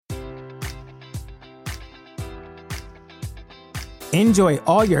Enjoy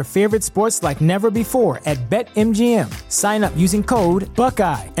all your favorite sports like never before at BetMGM. Sign up using code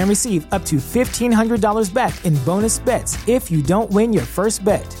Buckeye and receive up to $1,500 back in bonus bets if you don't win your first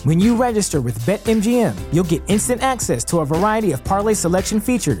bet. When you register with BetMGM, you'll get instant access to a variety of parlay selection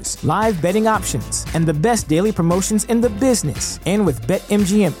features, live betting options, and the best daily promotions in the business. And with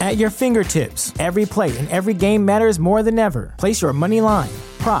BetMGM at your fingertips, every play and every game matters more than ever. Place your money line,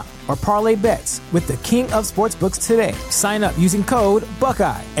 prop, or parlay bets with the king of sportsbooks today. Sign up using code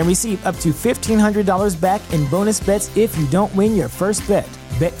Buckeye and receive up to $1,500 back in bonus bets if you don't win your first bet.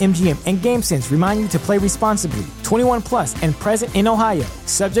 BetMGM and GameSense remind you to play responsibly. 21 plus and present in Ohio,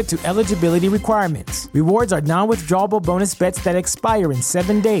 subject to eligibility requirements. Rewards are non-withdrawable bonus bets that expire in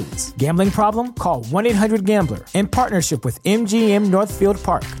 7 days. Gambling problem? Call 1-800-GAMBLER. In partnership with MGM Northfield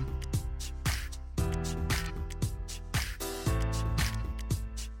Park.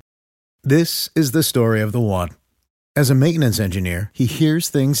 This is the story of the one. As a maintenance engineer, he hears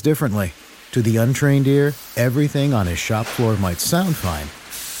things differently. To the untrained ear, everything on his shop floor might sound fine,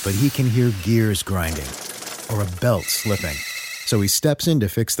 but he can hear gears grinding or a belt slipping. So he steps in to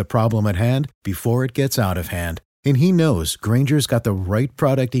fix the problem at hand before it gets out of hand. And he knows Grainger's got the right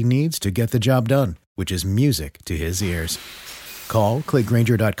product he needs to get the job done, which is music to his ears. Call, click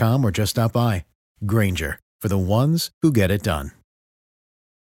Grainger.com, or just stop by. Grainger, for the ones who get it done.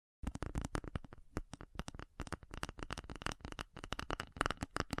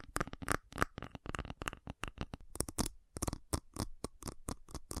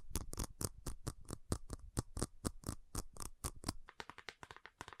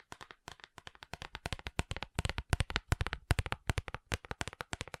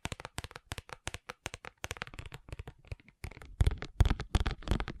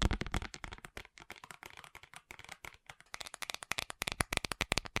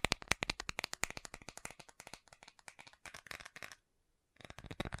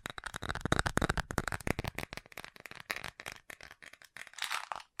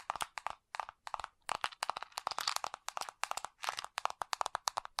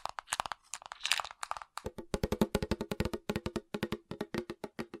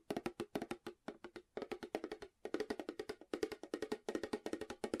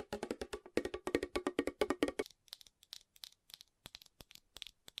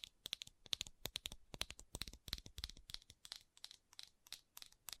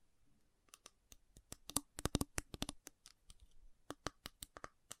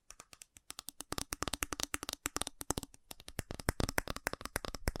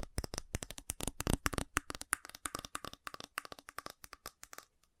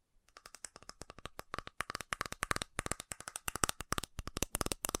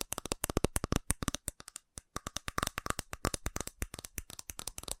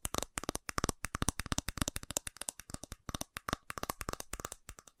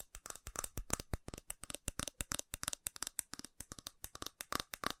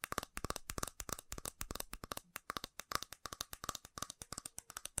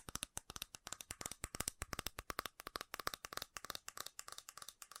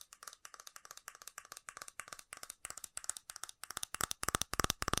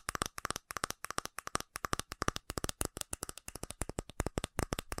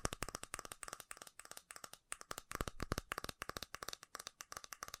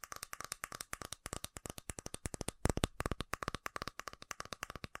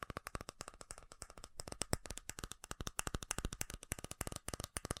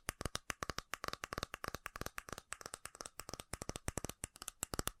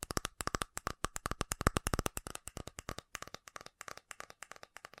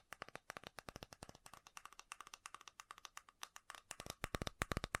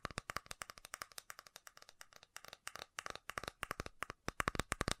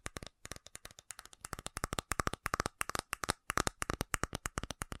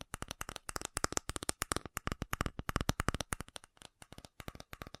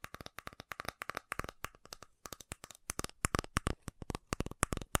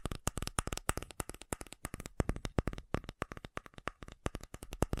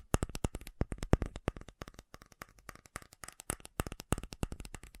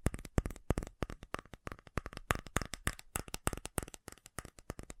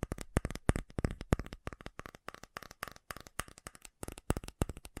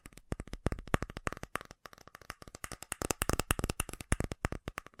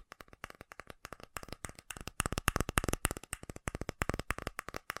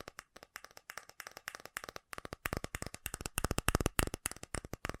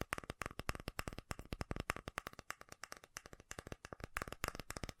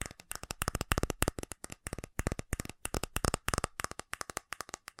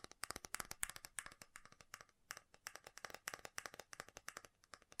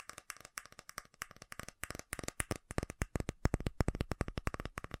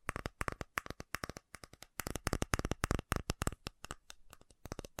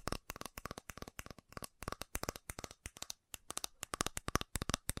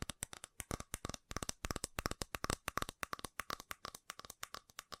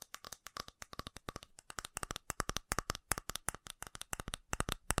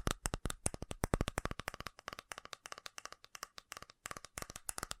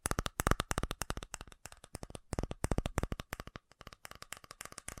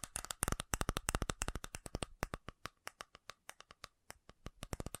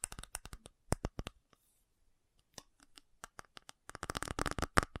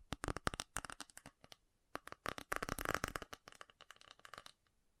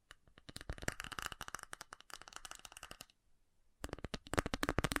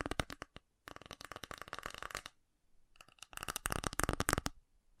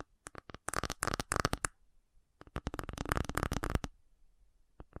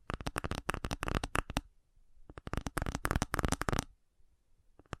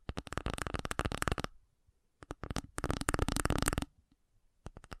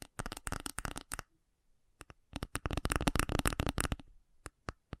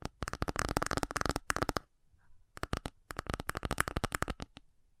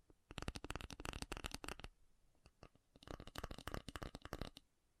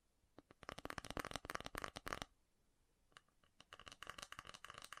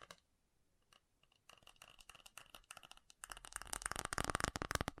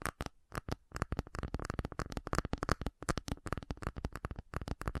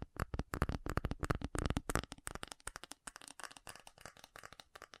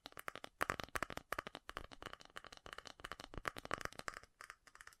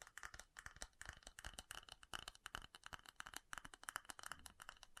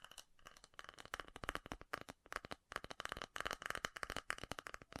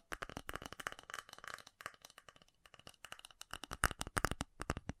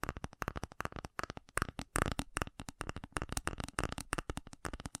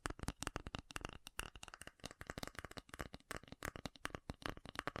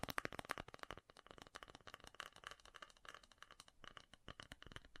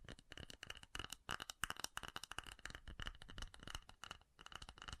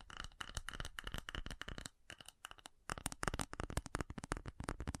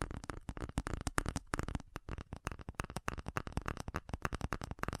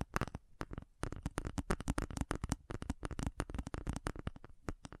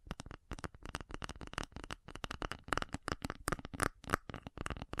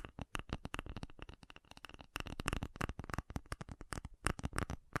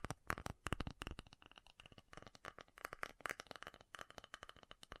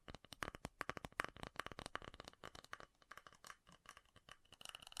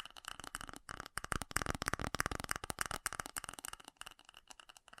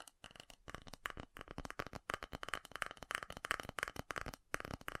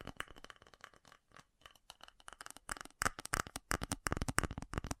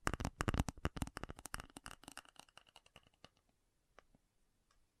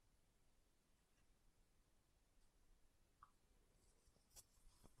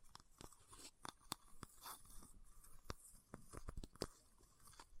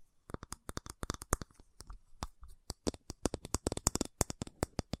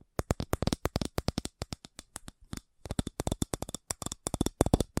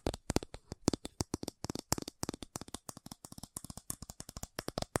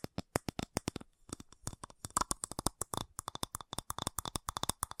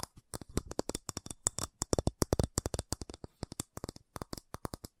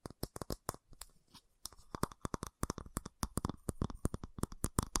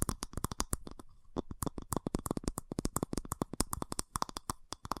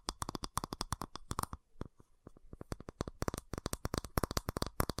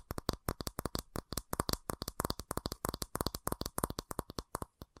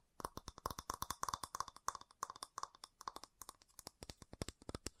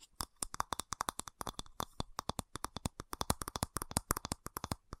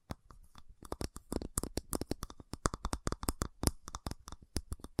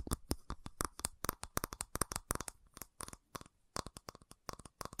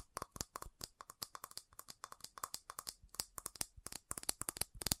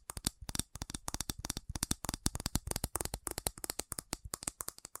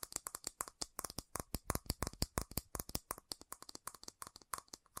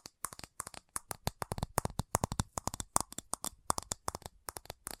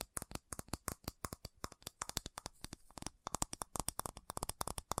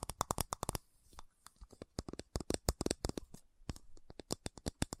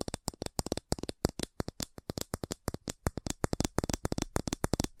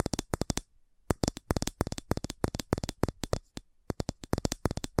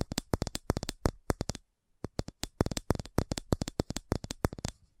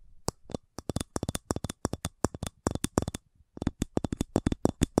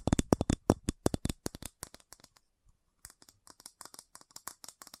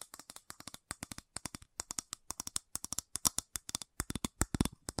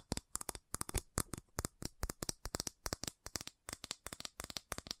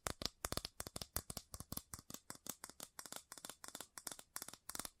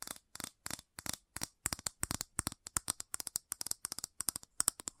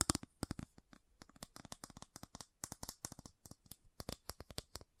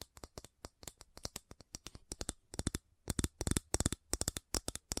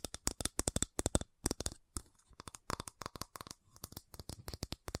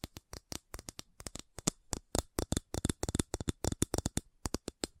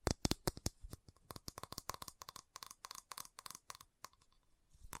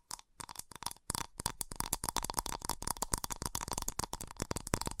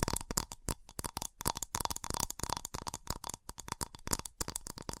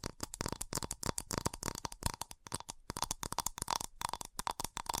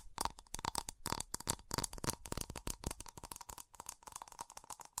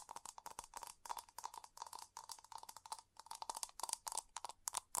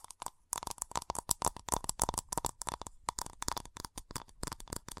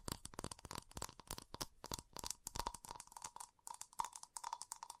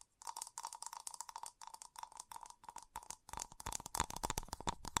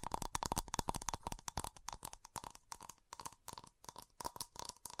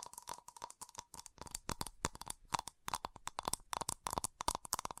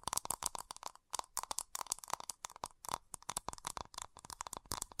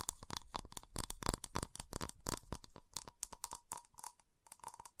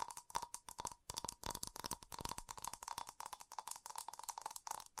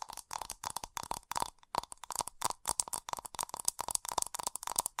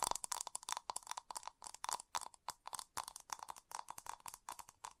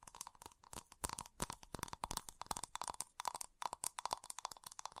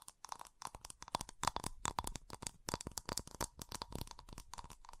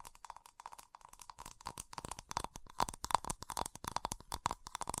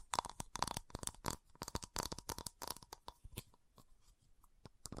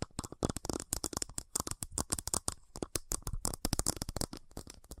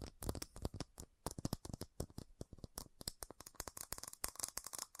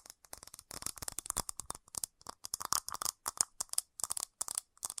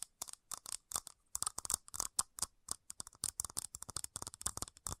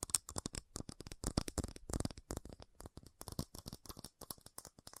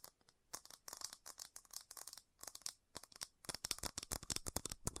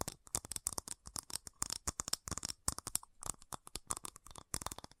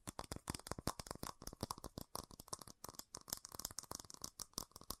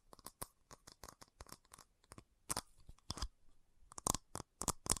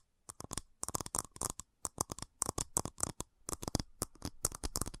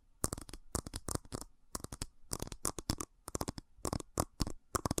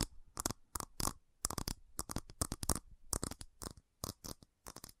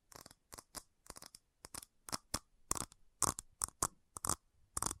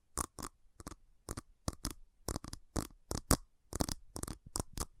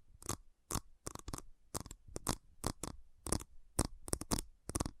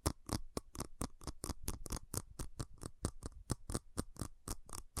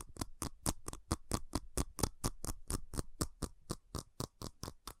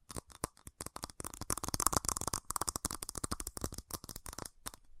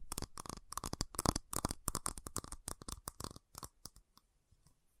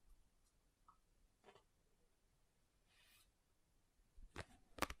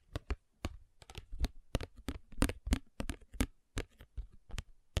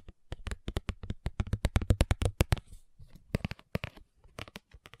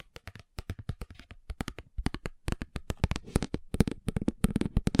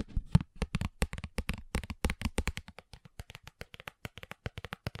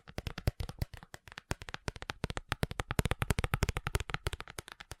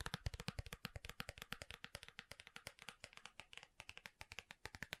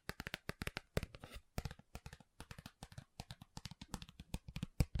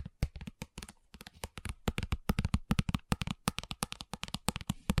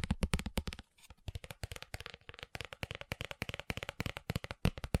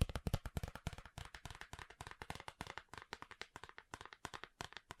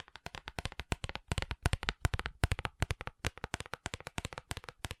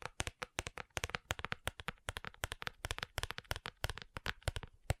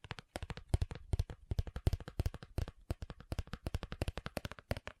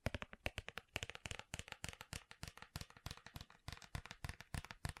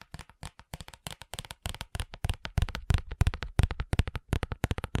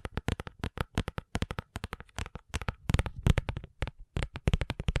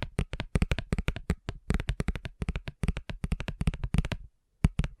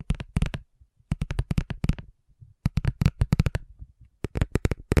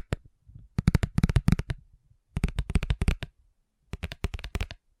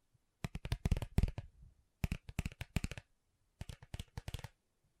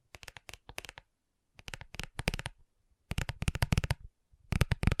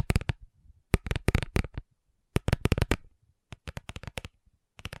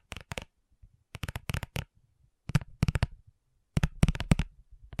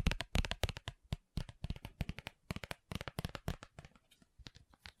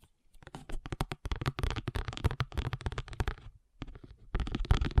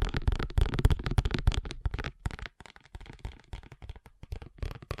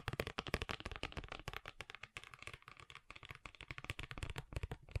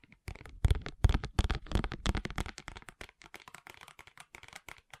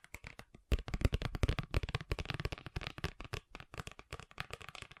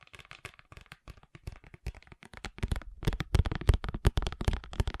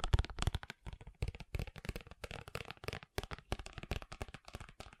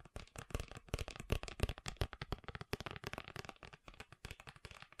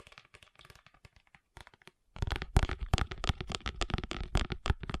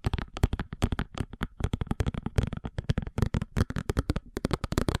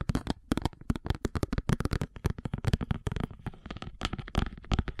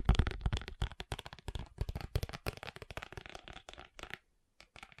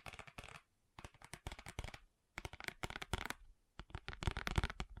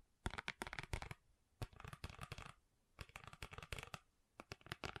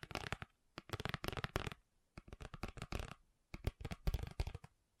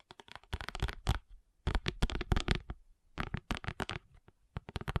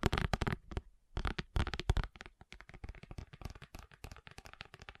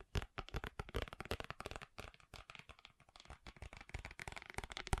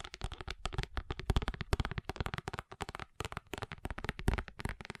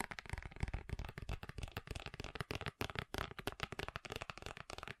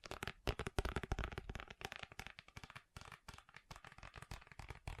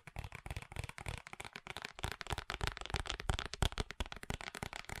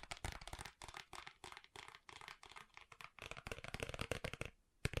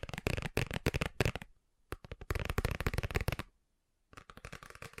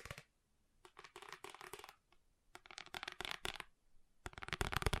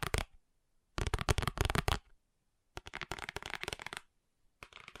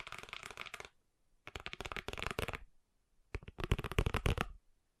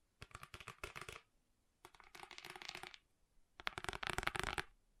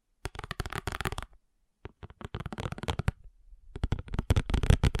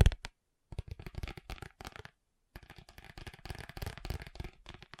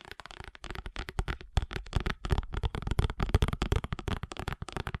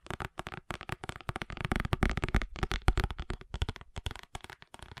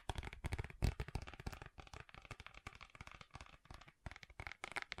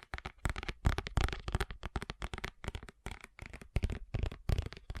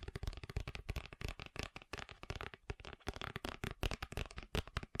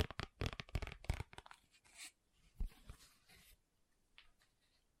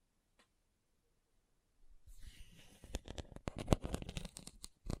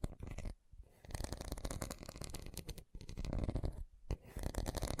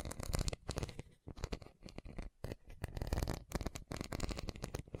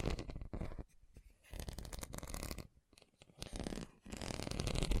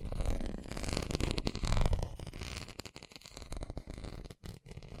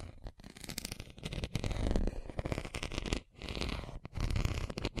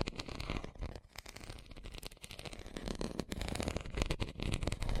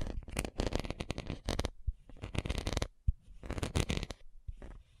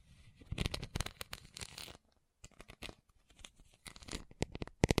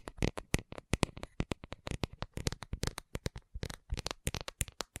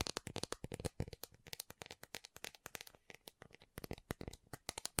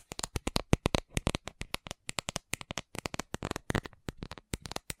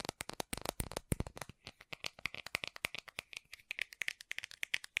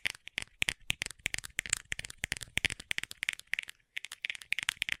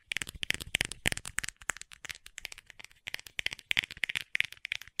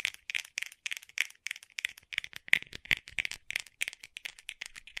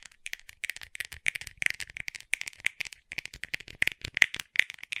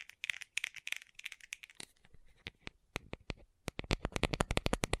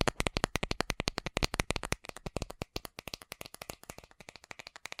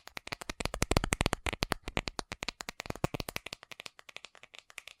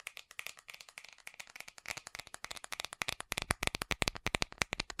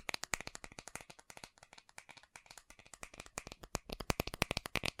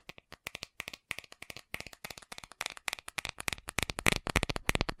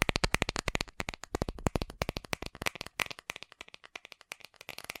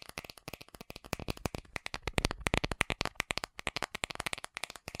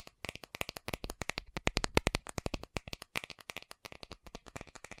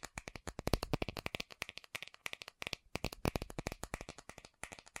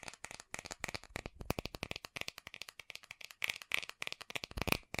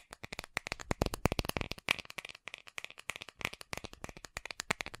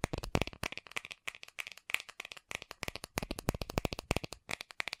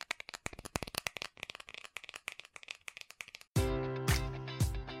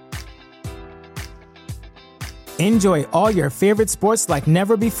 Enjoy all your favorite sports like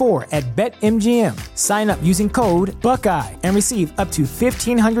never before at BetMGM. Sign up using code Buckeye and receive up to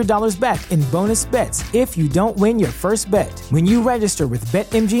 $1,500 back in bonus bets if you don't win your first bet. When you register with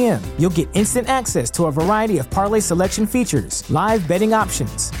BetMGM, you'll get instant access to a variety of parlay selection features, live betting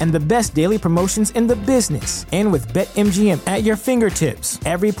options, and the best daily promotions in the business. And with BetMGM at your fingertips,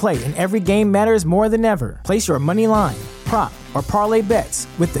 every play and every game matters more than ever. Place your money line, prop, or parlay bets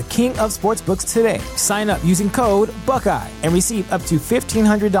with the king of sportsbooks today. Sign up using code Buckeye and receive up to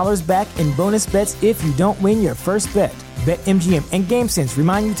 $1,500 back in bonus bets if you don't win your first bet. BetMGM and GameSense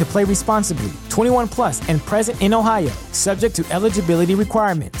remind you to play responsibly. 21 plus and present in Ohio, subject to eligibility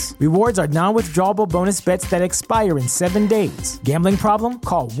requirements. Rewards are non-withdrawable bonus bets that expire in 7 days. Gambling problem?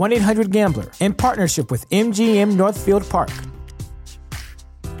 Call 1-800-GAMBLER. In partnership with MGM Northfield Park.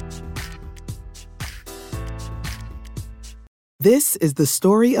 This is the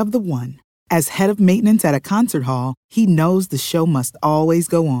story of the one. As head of maintenance at a concert hall, he knows the show must always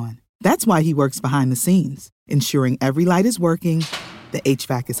go on. That's why he works behind the scenes, ensuring every light is working, the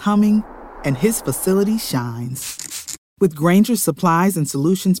HVAC is humming, and his facility shines. With Grainger's supplies and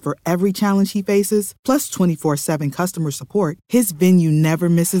solutions for every challenge he faces, plus 24/7 customer support, his venue never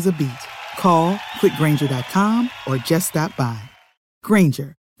misses a beat. Call quickgrainger.com or just stop by.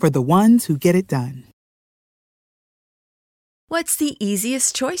 Grainger, for the ones who get it done. What's the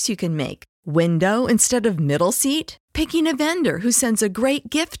easiest choice you can make? Window instead of middle seat? Picking a vendor who sends a great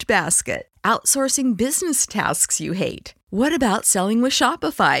gift basket? Outsourcing business tasks you hate? What about selling with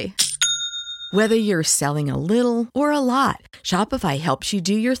Shopify? Whether you're selling a little or a lot, Shopify helps you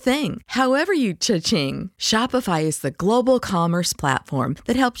do your thing, however you cha-ching. Shopify is the global commerce platform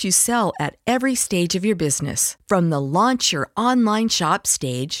that helps you sell at every stage of your business. From the launch your online shop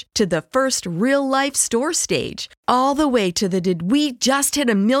stage to the first real-life store stage, all the way to the did we just hit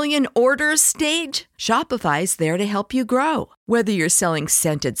a million orders stage? Shopify's there to help you grow. Whether you're selling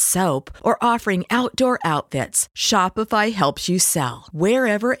scented soap or offering outdoor outfits, Shopify helps you sell.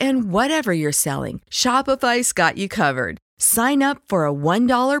 Wherever and whatever you're selling, Shopify's got you covered. Sign up for a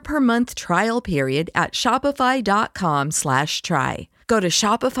 $1 per month trial period at shopify.com/try. Go to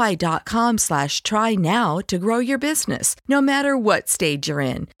shopify.com/try now to grow your business, no matter what stage you're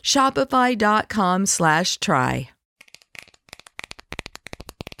in. Shopify.com/try.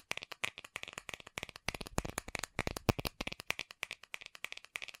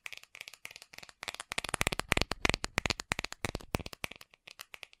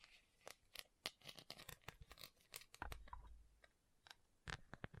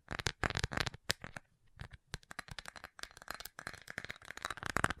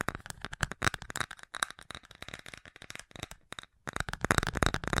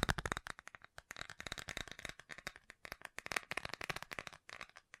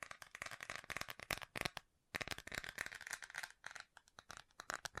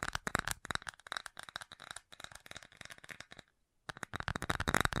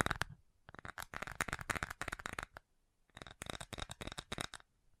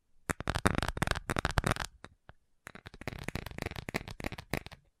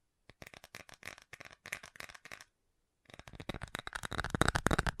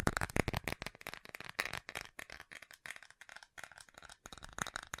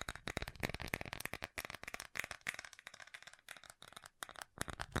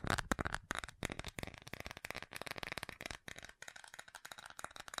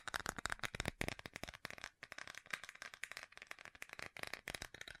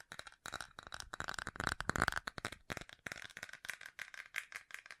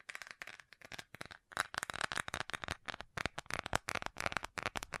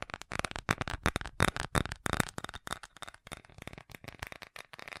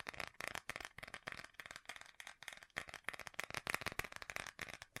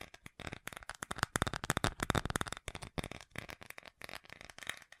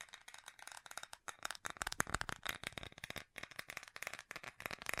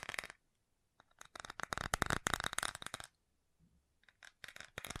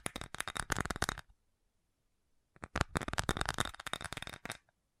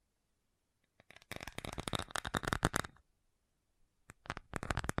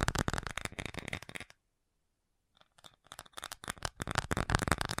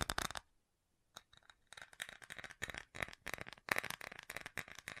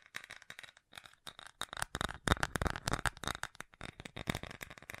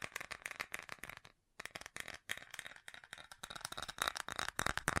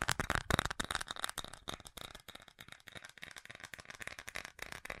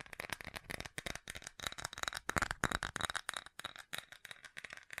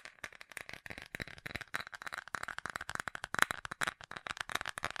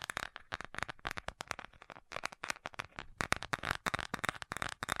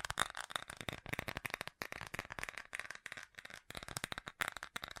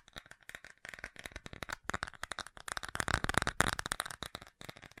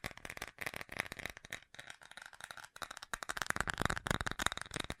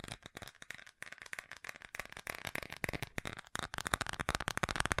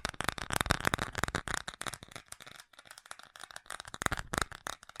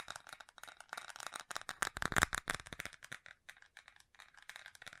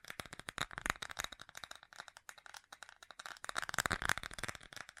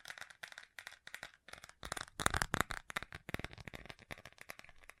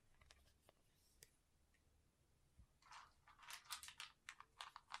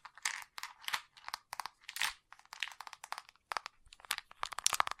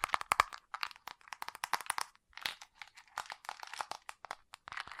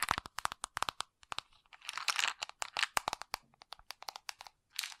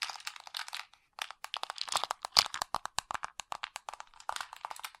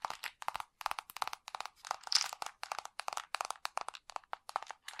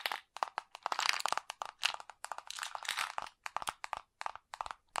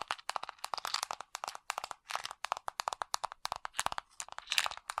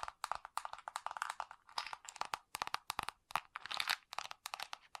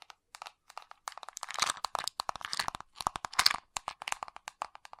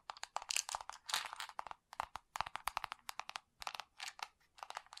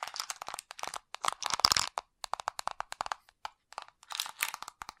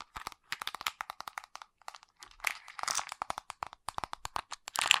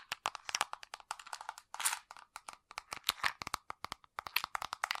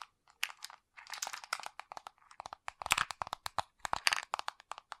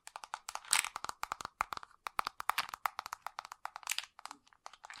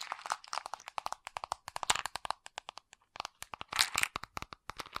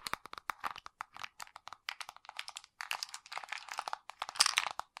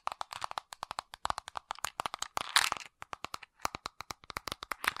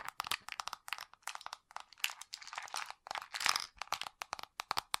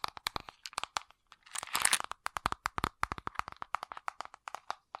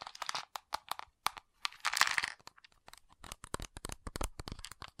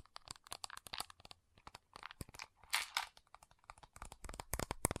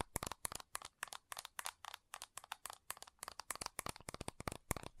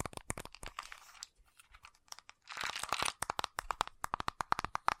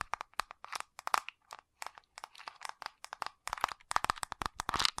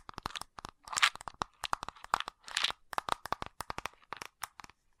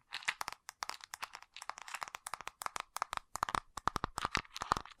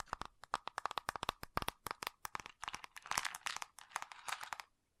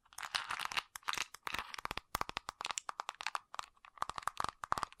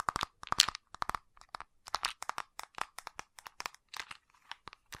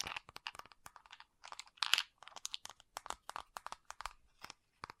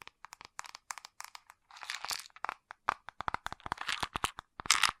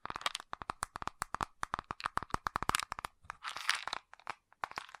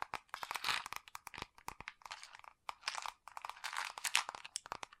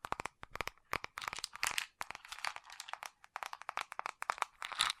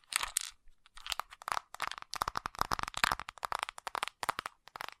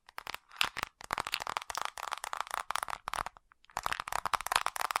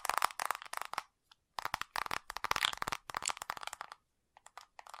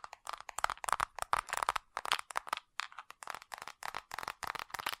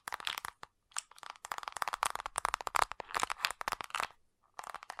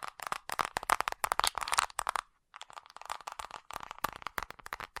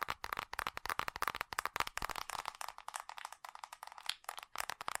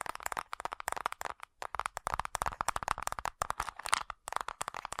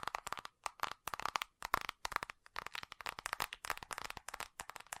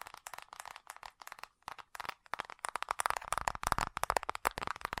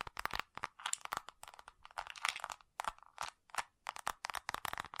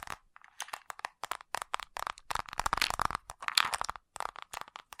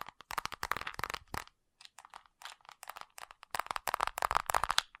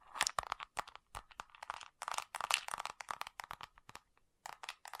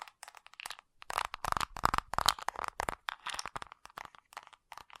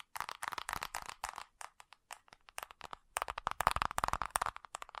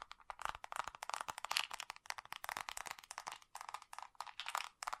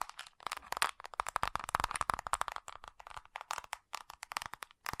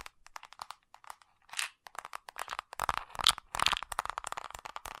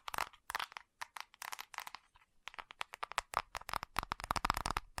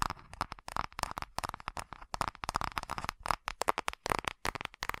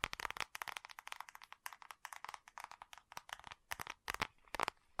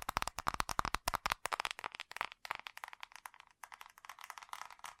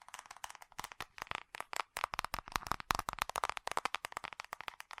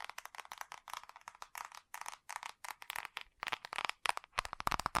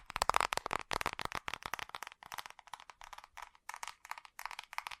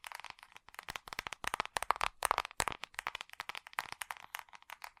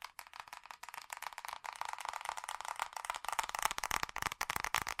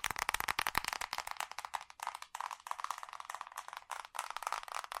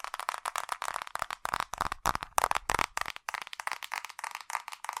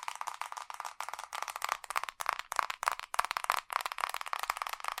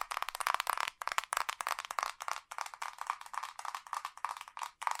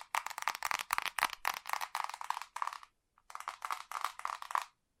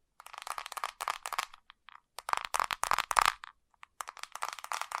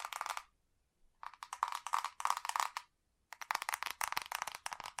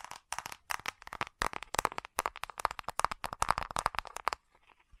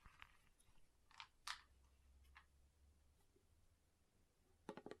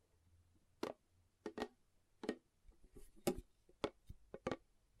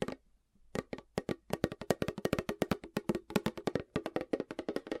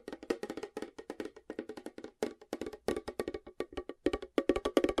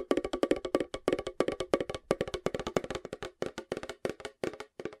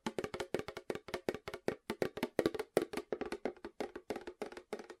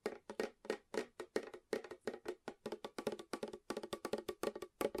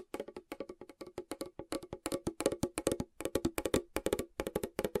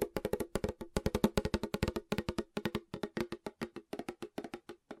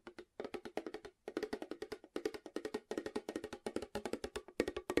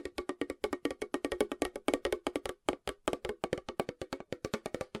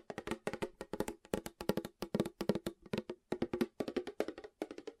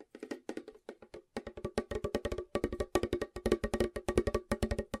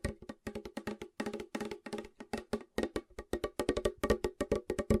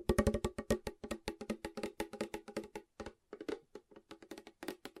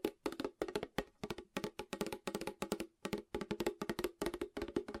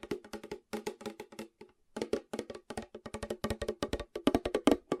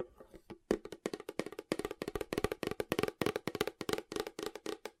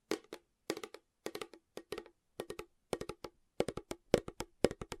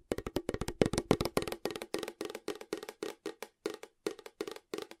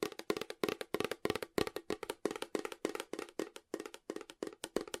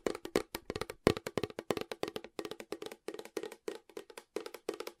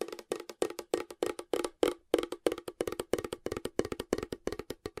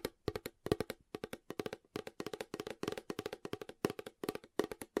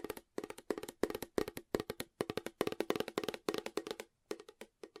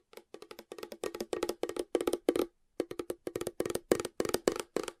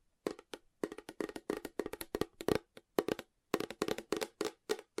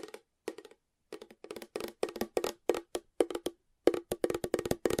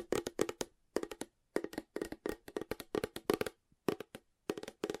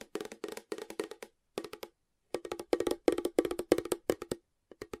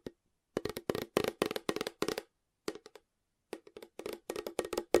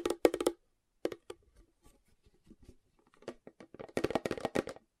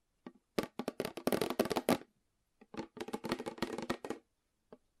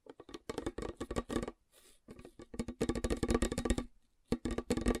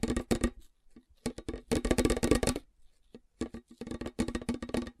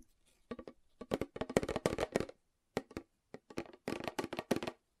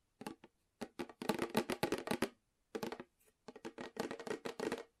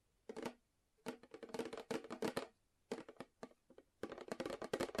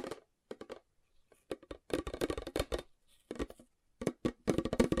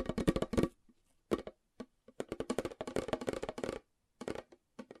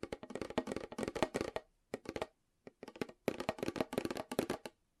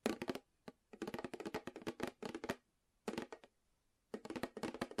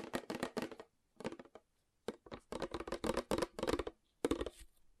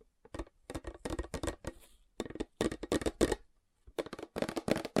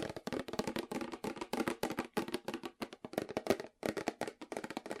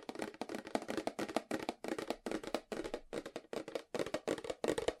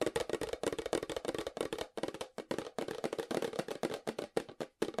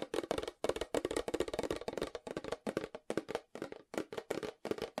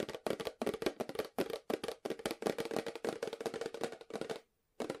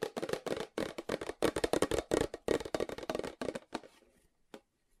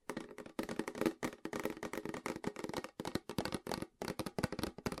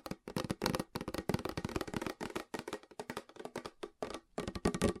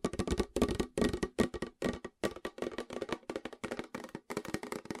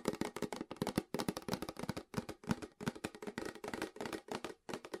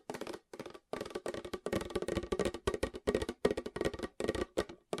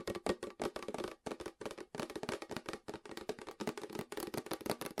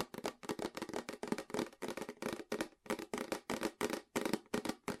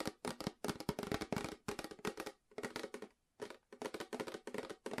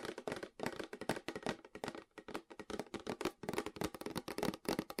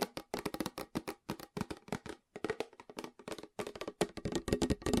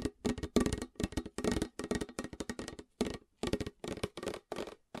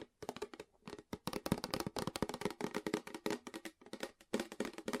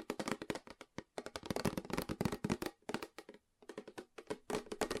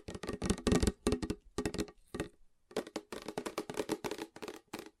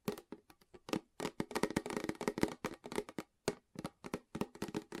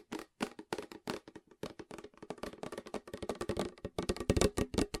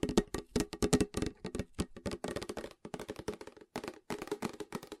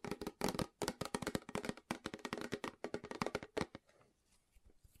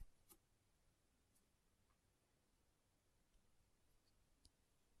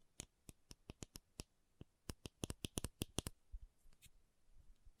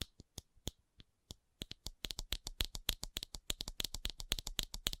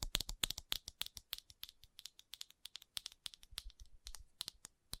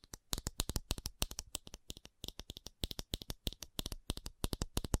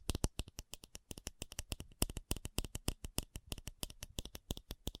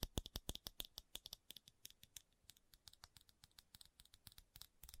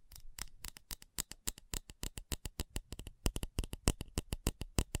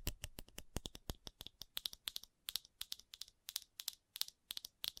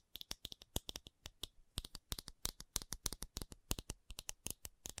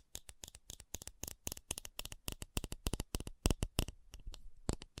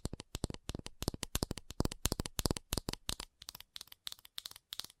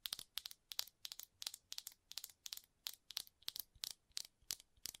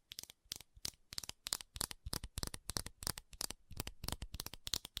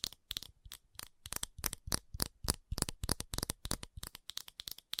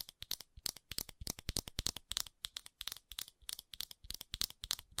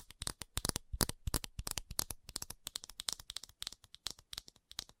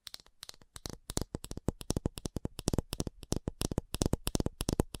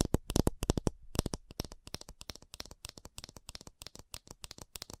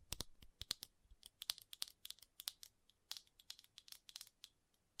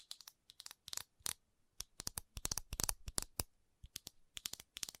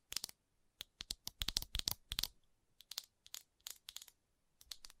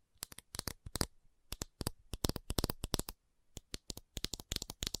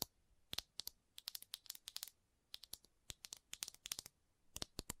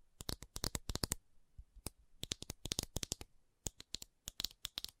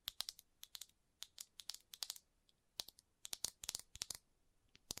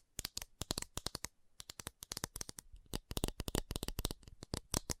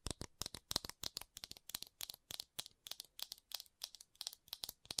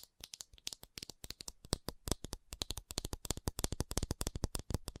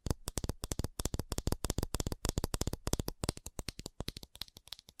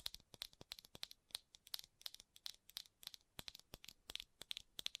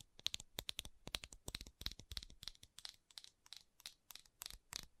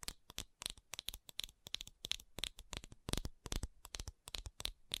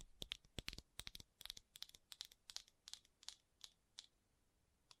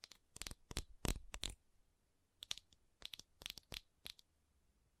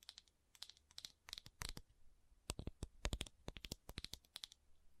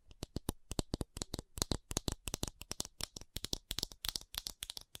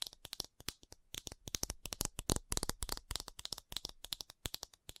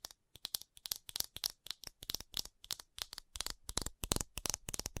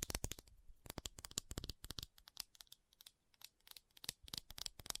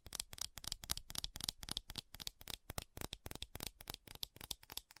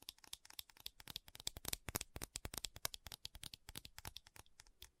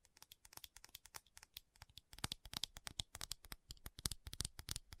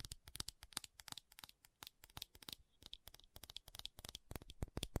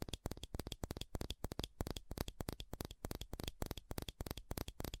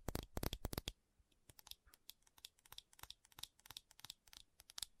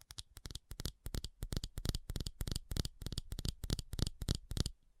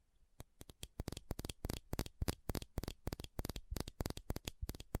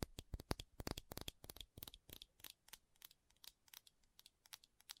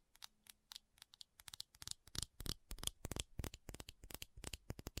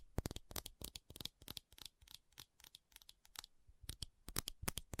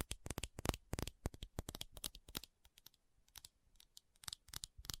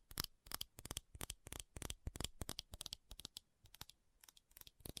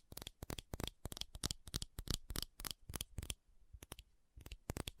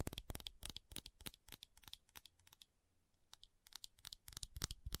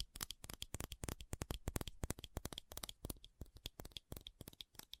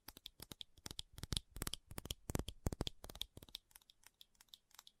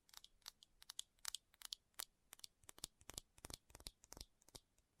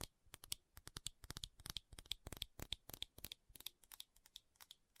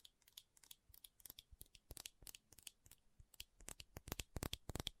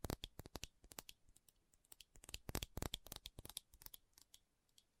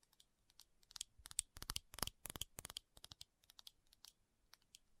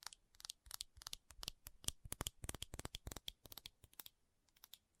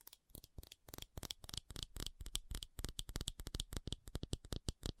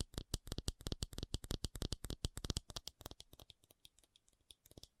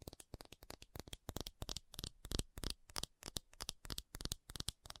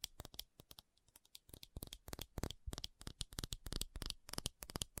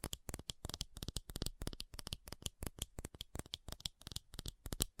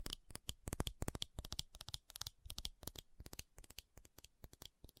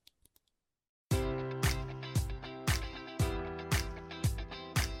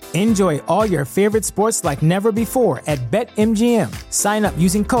 Enjoy all your favorite sports like never before at BetMGM. Sign up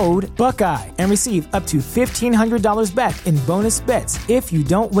using code Buckeye and receive up to $1,500 back in bonus bets if you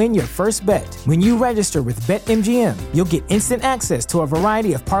don't win your first bet. When you register with BetMGM, you'll get instant access to a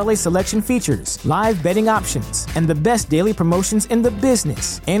variety of parlay selection features, live betting options, and the best daily promotions in the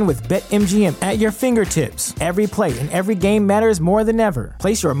business. And with BetMGM at your fingertips, every play and every game matters more than ever.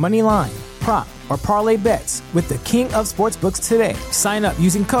 Place your money line, prop, or parlay bets with the king of sportsbooks today. Sign up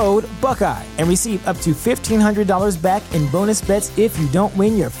using code Buckeye and receive up to $1,500 back in bonus bets if you don't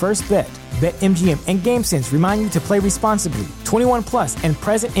win your first bet. BetMGM and GameSense remind you to play responsibly. 21 plus and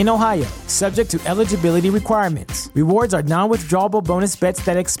present in Ohio, subject to eligibility requirements. Rewards are non-withdrawable bonus bets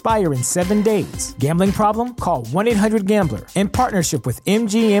that expire in 7 days. Gambling problem? Call 1-800-GAMBLER. In partnership with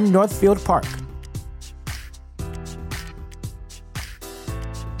MGM Northfield Park.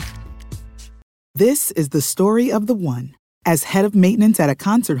 This is the story of the one. As head of maintenance at a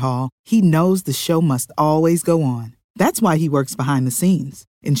concert hall, he knows the show must always go on. That's why he works behind the scenes,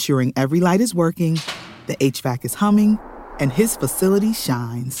 ensuring every light is working, the HVAC is humming, and his facility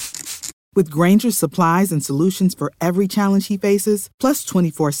shines. With Grainger's supplies and solutions for every challenge he faces, plus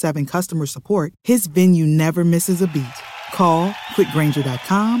 24/7 customer support, his venue never misses a beat. Call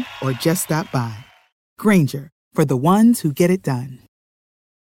quickgrainger.com or just stop by. Grainger, for the ones who get it done.